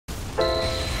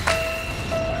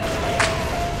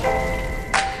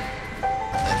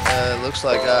looks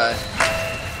like I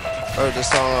wrote the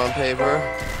song on paper.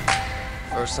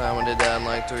 First time I did that in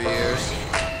like 3 years.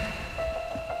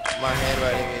 My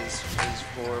handwriting is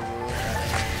horrible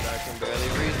and I can barely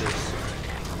read this.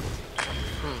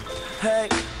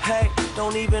 Hey,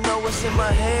 don't even know what's in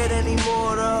my head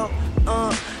anymore though.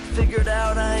 Figured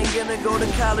out I ain't gonna go to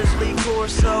college, leave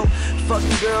course, so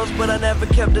fucking girls, but I never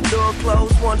kept the door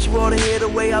closed. Want you all to hear the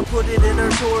way I put it in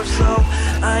her torso.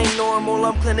 I ain't normal,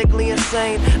 I'm clinically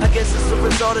insane. I guess it's a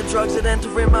result of drugs that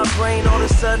enter in my brain. All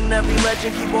of a sudden every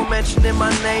legend keep on mentioning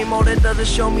my name. All that does is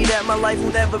show me that my life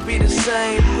will never be the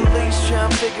same. Police trying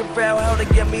to figure out how to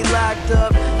get me locked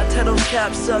up. I tell those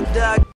cops suck dog.